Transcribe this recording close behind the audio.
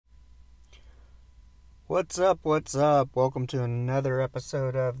What's up? What's up? Welcome to another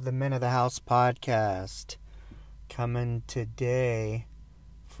episode of the Men of the House podcast. Coming today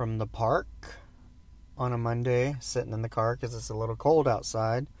from the park on a Monday, sitting in the car because it's a little cold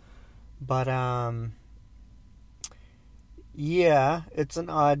outside. But, yeah, it's an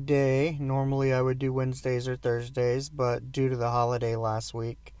odd day. Normally I would do Wednesdays or Thursdays, but due to the holiday last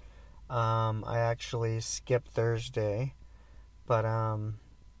week, I actually skipped Thursday. But,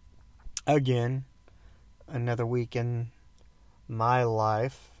 again, another week in my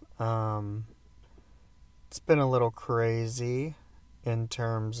life. It's been a little crazy in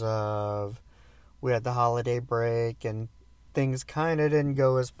terms of we had the holiday break and things kind of didn't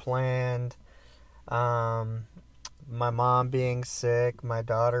go as planned. My mom being sick, my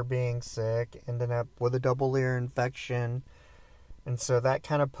daughter being sick, ended up with a double ear infection. And so that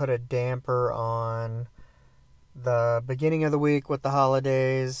kind of put a damper on the beginning of the week with the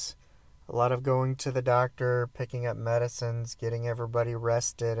holidays. A lot of going to the doctor, picking up medicines, getting everybody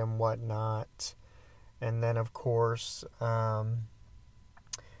rested and whatnot. And then, of course, I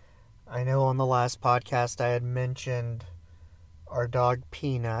know on the last podcast I had mentioned our dog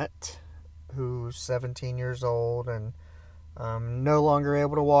Peanut, who's 17 years old and no longer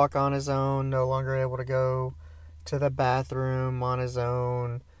able to walk on his own, no longer able to go to the bathroom on his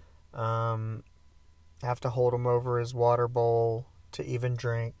own. Have to hold him over his water bowl to even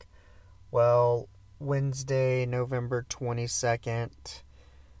drink. Well, Wednesday, November 22nd,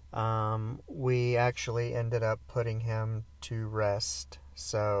 we actually ended up putting him to rest.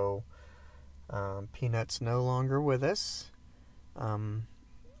 So, Peanut's no longer with us.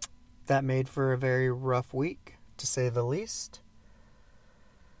 That made for a very rough week, to say the least.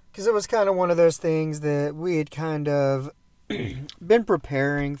 Because it was kind of one of those things that we had kind of been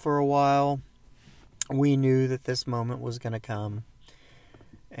preparing for a while. We knew that this moment was going to come.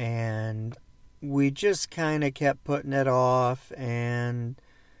 And we just kind of kept putting it off. And,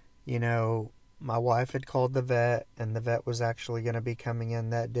 my wife had called the vet. And the vet was actually going to be coming in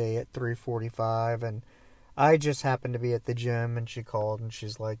that day at 3:45. And I just happened to be at the gym. And she called and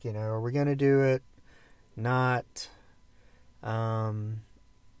she's like, are we going to do it? Not. Even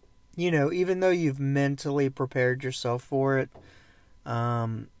though you've mentally prepared yourself for it.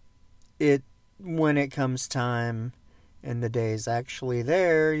 When it comes time and the day's actually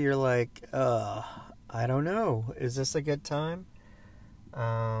there, you're like, I don't know. Is this a good time?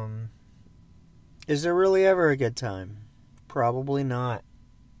 Is there really ever a good time? Probably not.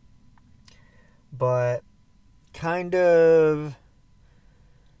 But kind of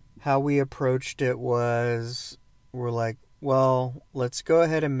how we approached it was, we're like, well, let's go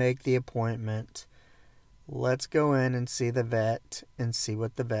ahead and make the appointment. Let's go in and see the vet and see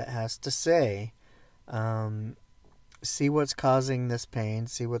what the vet has to say. See what's causing this pain,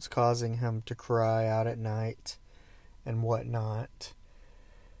 see what's causing him to cry out at night and whatnot.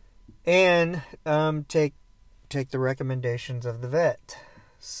 And take the recommendations of the vet.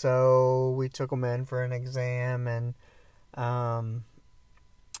 So we took him in for an exam, and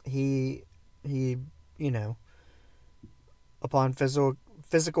he upon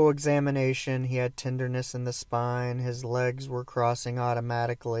physical examination, he had tenderness in the spine. His legs were crossing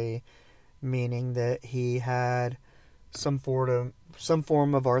automatically, meaning that he had some form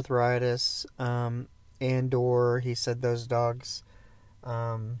of arthritis, and or he said those dogs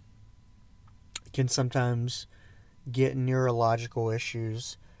can sometimes get neurological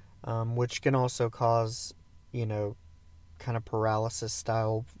issues, which can also cause, kind of paralysis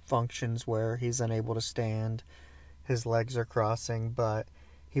style functions where he's unable to stand. His legs are crossing, but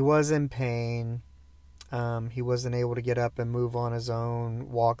he was in pain. He wasn't able to get up and move on his own,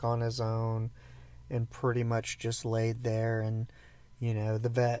 walk on his own, and pretty much just laid there. And,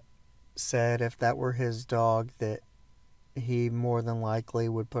 the vet said if that were his dog, that he more than likely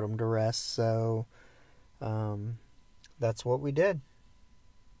would put him to rest. So, that's what we did.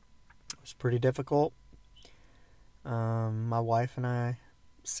 It was pretty difficult. My wife and I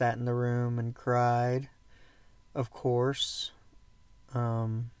sat in the room and cried, of course,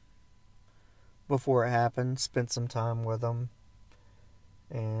 before it happened. Spent some time with him.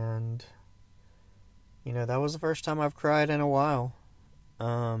 And, that was the first time I've cried in a while.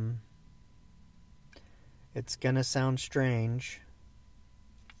 It's gonna sound strange,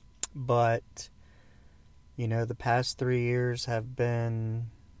 but, the past 3 years have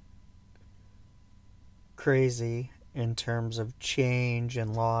been crazy in terms of change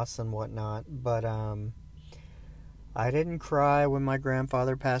and loss and whatnot. But, I didn't cry when my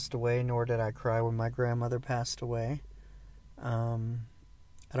grandfather passed away, nor did I cry when my grandmother passed away. I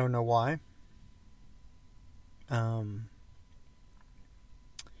don't know why.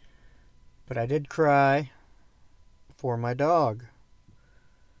 But I did cry for my dog.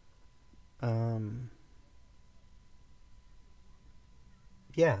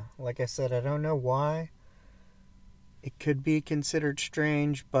 Yeah, like I said, I don't know why. It could be considered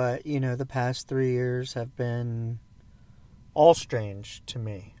strange, but, the past 3 years have been all strange to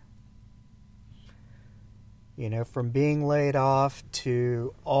me. From being laid off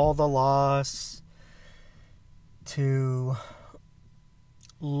to all the loss to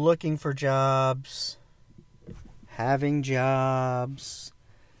looking for jobs, having jobs,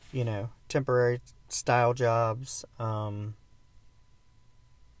 temporary style jobs,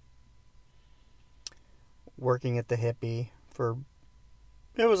 working at the Hippie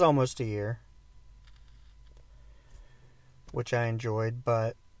it was almost a year, which I enjoyed,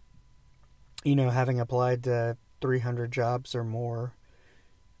 but, having applied to 300 jobs or more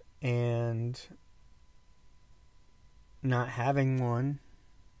and not having one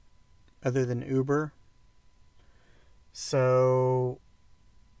other than Uber. So,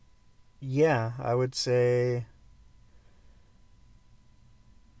 yeah, I would say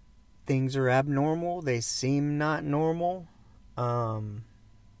things are abnormal. They seem not normal.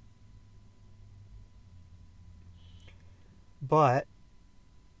 But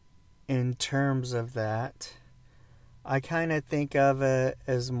in terms of that, I kind of think of it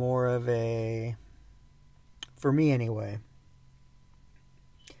as more of for me anyway,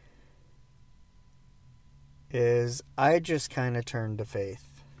 is I just kind of turned to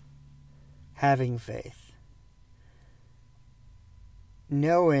faith. Having faith.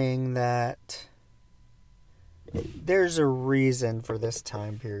 Knowing that there's a reason for this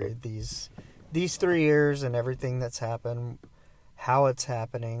time period. These 3 years and everything that's happened, how it's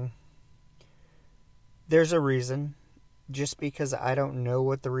happening. There's a reason. Just because I don't know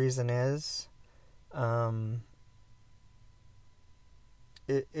what the reason is,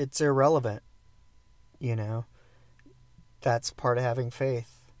 it's irrelevant. That's part of having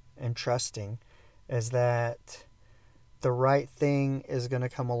faith and trusting, is that the right thing is going to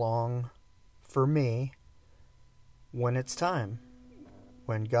come along for me when it's time.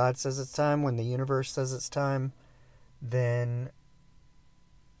 When God says it's time, when the universe says it's time, then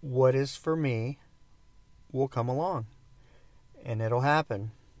what is for me will come along. And it'll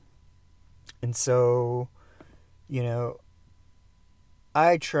happen. And so,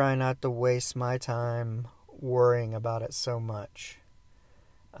 I try not to waste my time worrying about it so much.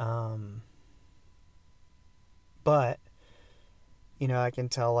 But, I can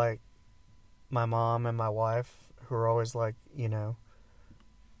tell, my mom and my wife, who are always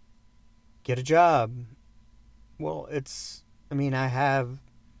get a job. Well, I have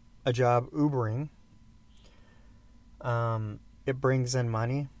a job Ubering. It brings in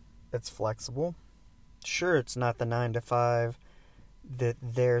money. It's flexible. Sure, it's not the 9 to 5 that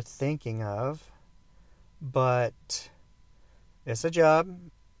they're thinking of, but it's a job.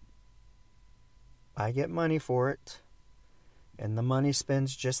 I get money for it, and the money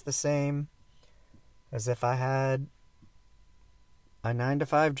spends just the same as if I had a 9 to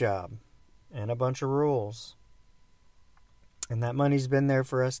 5 job and a bunch of rules. And that money's been there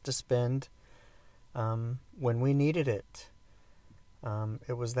for us to spend when we needed it.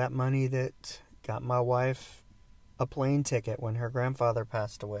 It was that money that got my wife a plane ticket when her grandfather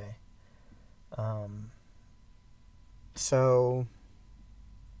passed away. So,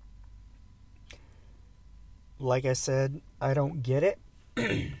 like I said, I don't get it.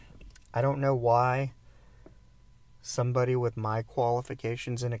 I don't know why somebody with my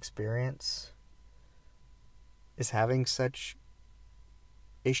qualifications and experience is having such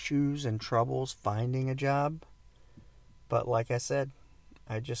issues and troubles finding a job. But like I said,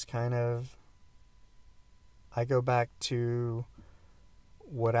 I go back to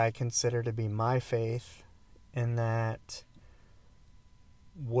what I consider to be my faith, in that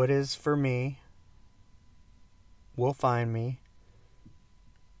what is for me will find me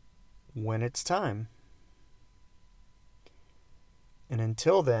when it's time. And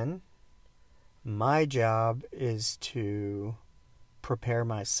until then, my job is to prepare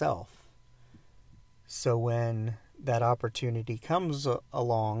myself. So when that opportunity comes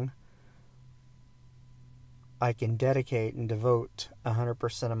along, I can dedicate and devote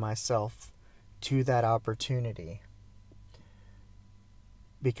 100% of myself to that opportunity.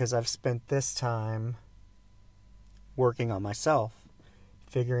 Because I've spent this time working on myself,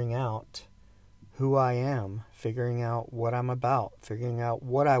 figuring out who I am, figuring out what I'm about, figuring out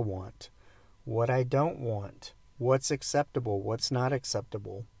what I want, what I don't want, what's acceptable, what's not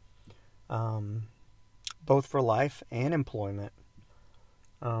acceptable, both for life and employment.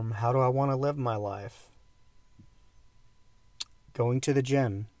 How do I want to live my life? Going to the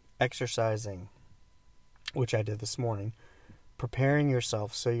gym exercising, which I did this morning, preparing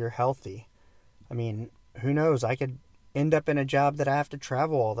yourself so you're healthy. I mean, who knows? I could end up in a job that I have to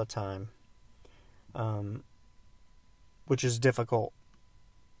travel all the time, which is difficult,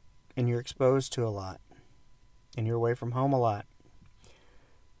 and you're exposed to a lot, and you're away from home a lot.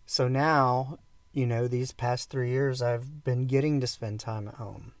 So now, these past 3 years, I've been getting to spend time at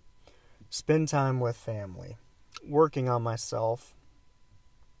home, spend time with family, working on myself.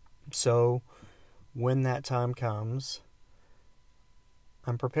 So when that time comes,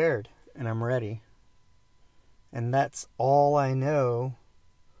 I'm prepared and I'm ready. And that's all I know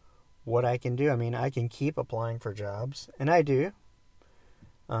what I can do. I mean, I can keep applying for jobs, and I do.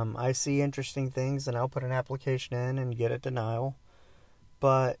 I see interesting things, and I'll put an application in and get a denial.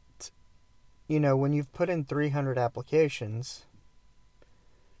 But, when you've put in 300 applications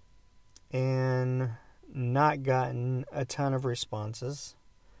and not gotten a ton of responses,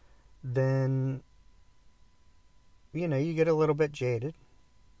 then, you get a little bit jaded.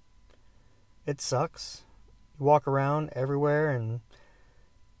 It sucks. You walk around everywhere, and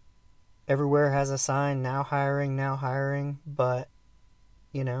everywhere has a sign, now hiring, but,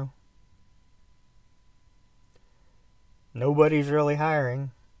 nobody's really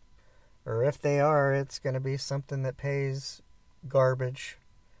hiring. Or if they are, it's going to be something that pays garbage.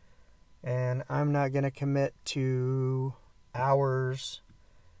 And I'm not going to commit to hours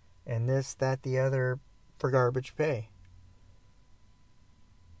and this, that, the other for garbage pay.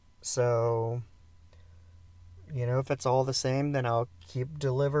 So, if it's all the same, then I'll keep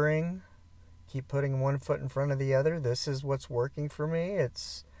delivering, keep putting one foot in front of the other. This is what's working for me.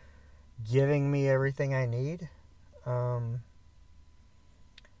 It's giving me everything I need.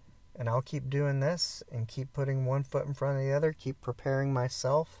 And I'll keep doing this and keep putting one foot in front of the other, keep preparing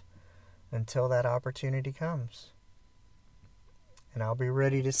myself until that opportunity comes. And I'll be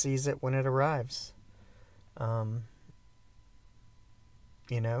ready to seize it when it arrives. And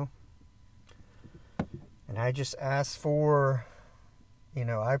I just ask for,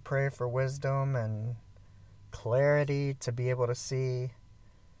 I pray for wisdom and clarity to be able to see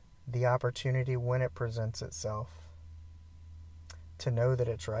the opportunity when it presents itself, to know that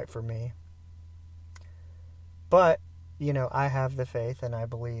it's right for me. But, I have the faith and I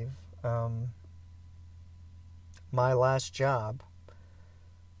believe. My last job,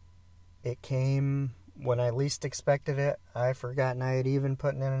 it came when I least expected it. I forgotten I had even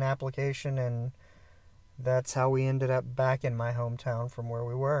put in an application, and that's how we ended up back in my hometown from where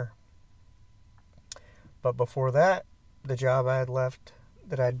we were. But before that, the job I had left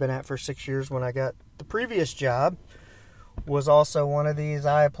that I'd been at for 6 years when I got the previous job was also one of these.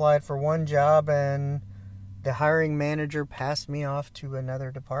 I applied for one job and the hiring manager passed me off to another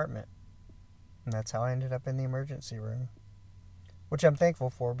department. And that's how I ended up in the emergency room, which I'm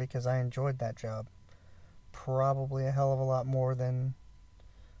thankful for because I enjoyed that job. Probably a hell of a lot more than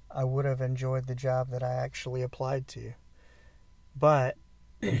I would have enjoyed the job that I actually applied to. But,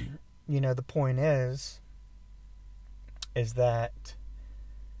 the point is that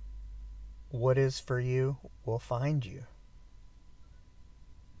what is for you will find you.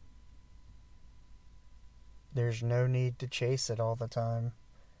 There's no need to chase it all the time.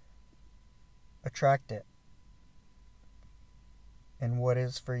 Attract it. And what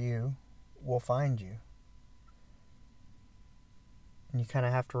is for you will find you. And you kind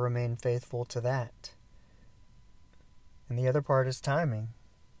of have to remain faithful to that. And the other part is timing.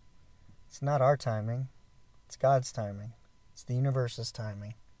 It's not our timing. It's God's timing. It's the universe's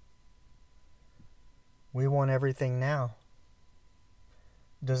timing. We want everything now.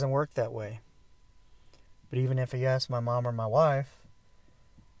 It doesn't work that way. But even if you ask my mom or my wife,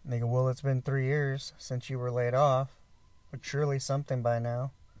 and they go, well, it's been 3 years since you were laid off, but surely something by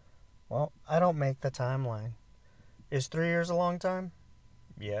now. Well, I don't make the timeline. Is 3 years a long time?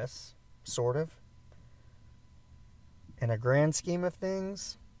 Yes, sort of. In a grand scheme of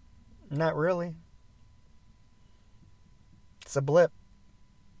things, not really. It's a blip.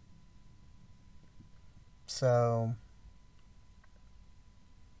 So,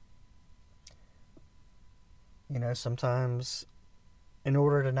 sometimes in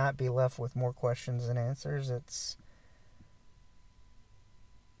order to not be left with more questions than answers,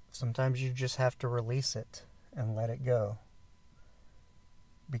 sometimes you just have to release it and let it go.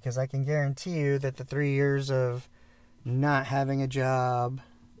 Because I can guarantee you that the 3 years of not having a job,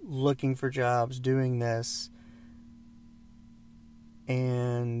 looking for jobs, doing this,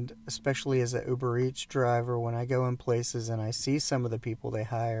 and especially as an Uber Eats driver, when I go in places and I see some of the people they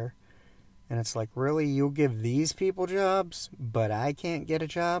hire, and it's like, really, you'll give these people jobs, but I can't get a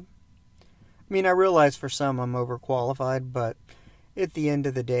job? I mean, I realize for some I'm overqualified, but at the end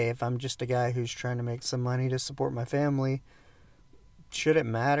of the day, if I'm just a guy who's trying to make some money to support my family, should it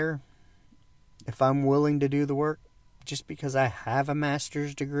matter if I'm willing to do the work? Just because I have a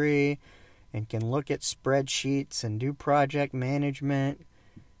master's degree and can look at spreadsheets and do project management,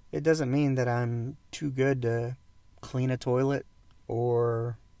 it doesn't mean that I'm too good to clean a toilet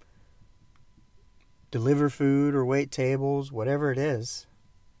or deliver food or wait tables, whatever it is.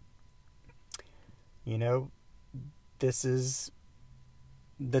 You know, this is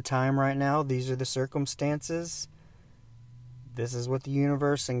the time right now. These are the circumstances. This is what the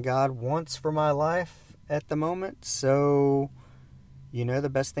universe and God wants for my life at the moment. So, the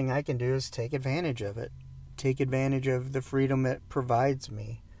best thing I can do is take advantage of it. Take advantage of the freedom it provides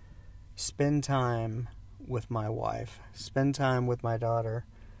me. Spend time with my wife. Spend time with my daughter.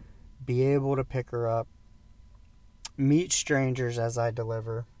 Be able to pick her up. Meet strangers as I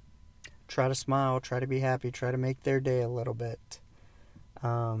deliver. Try to smile. Try to be happy. Try to make their day a little bit.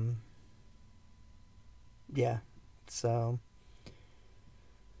 So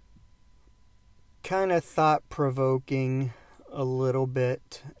kind of thought-provoking a little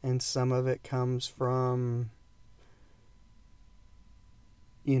bit, and some of it comes from,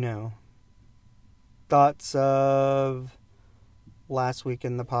 thoughts of last week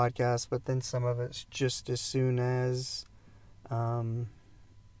in the podcast, but then some of it's just as soon as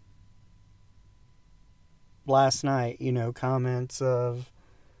last night, comments of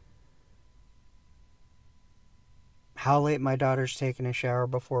how late my daughter's taking a shower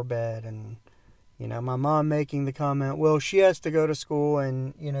before bed, and my mom making the comment, well, she has to go to school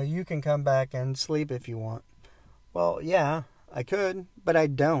and, you can come back and sleep if you want. Well, yeah, I could, but I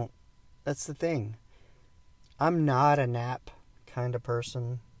don't. That's the thing. I'm not a nap kind of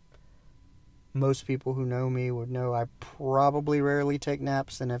person. Most people who know me would know I probably rarely take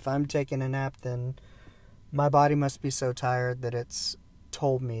naps, and if I'm taking a nap, then my body must be so tired that it's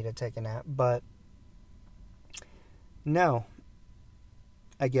told me to take a nap. But no.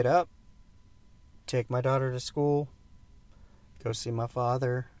 I get up, take my daughter to school, go see my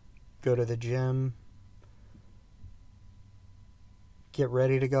father, go to the gym, get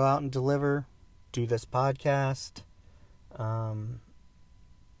ready to go out and deliver, do this podcast, gonna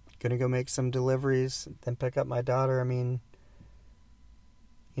go make some deliveries, then pick up my daughter. I mean,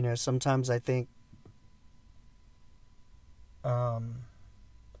 sometimes I think,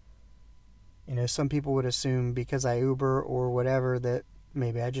 some people would assume because I Uber or whatever that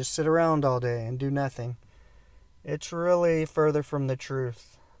maybe I just sit around all day and do nothing. It's really further from the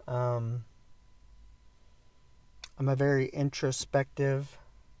truth. I'm a very introspective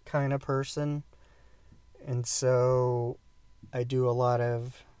kind of person, and so I do a lot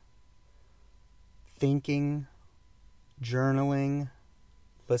of thinking, journaling,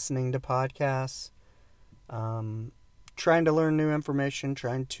 listening to podcasts, trying to learn new information,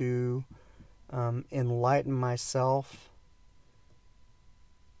 trying to enlighten myself.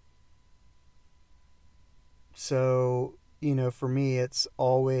 So, for me, it's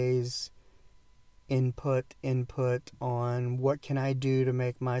always input on what can I do to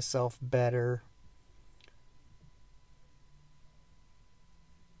make myself better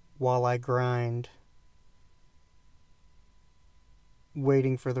while I grind,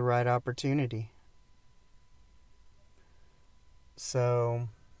 waiting for the right opportunity. So,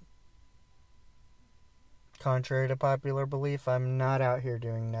 contrary to popular belief, I'm not out here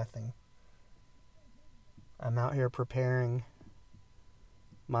doing nothing. I'm out here preparing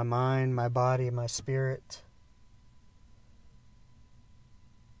my mind, my body, my spirit.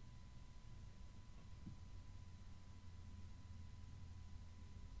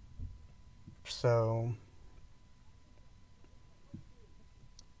 So,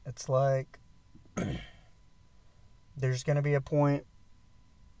 it's like there's going to be a point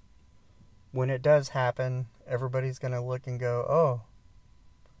when it does happen, everybody's going to look and go, oh,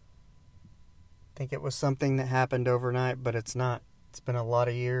 I think it was something that happened overnight, but it's not. It's been a lot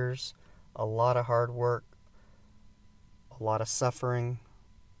of years, a lot of hard work, a lot of suffering,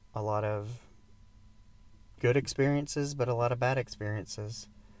 a lot of good experiences, but a lot of bad experiences.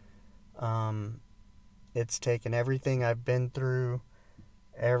 It's taken everything I've been through,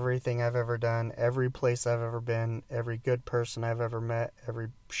 everything I've ever done, every place I've ever been, every good person I've ever met, every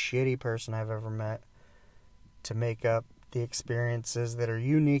shitty person I've ever met, to make up the experiences that are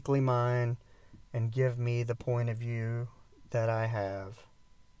uniquely mine and give me the point of view that I have.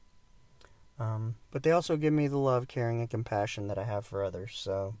 But they also give me the love, caring, and compassion that I have for others.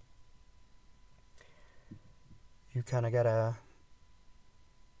 So you kind of gotta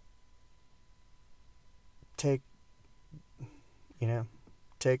take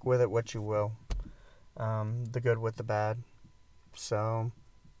with it what you will. The good with the bad. So,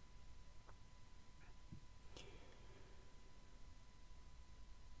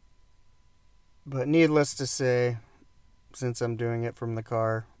 but needless to say, since I'm doing it from the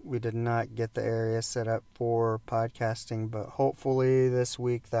car, we did not get the area set up for podcasting, but hopefully this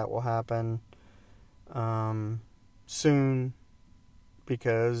week that will happen soon,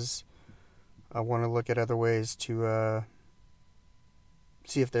 because I want to look at other ways to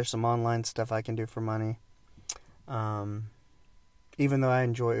see if there's some online stuff I can do for money. Even though I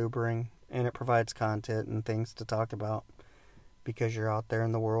enjoy Ubering and it provides content and things to talk about because you're out there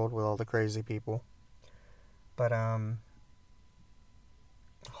in the world with all the crazy people. But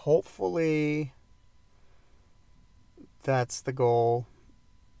hopefully that's the goal.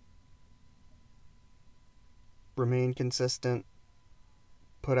 Remain consistent,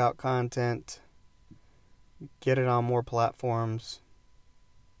 put out content, get it on more platforms,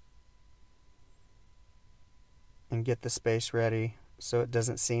 and get the space ready so it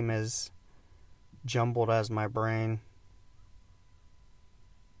doesn't seem as jumbled as my brain.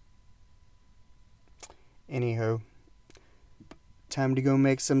 Anywho, time to go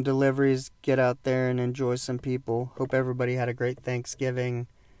make some deliveries, get out there and enjoy some people. Hope everybody had a great Thanksgiving.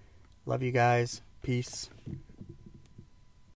 Love you guys. Peace.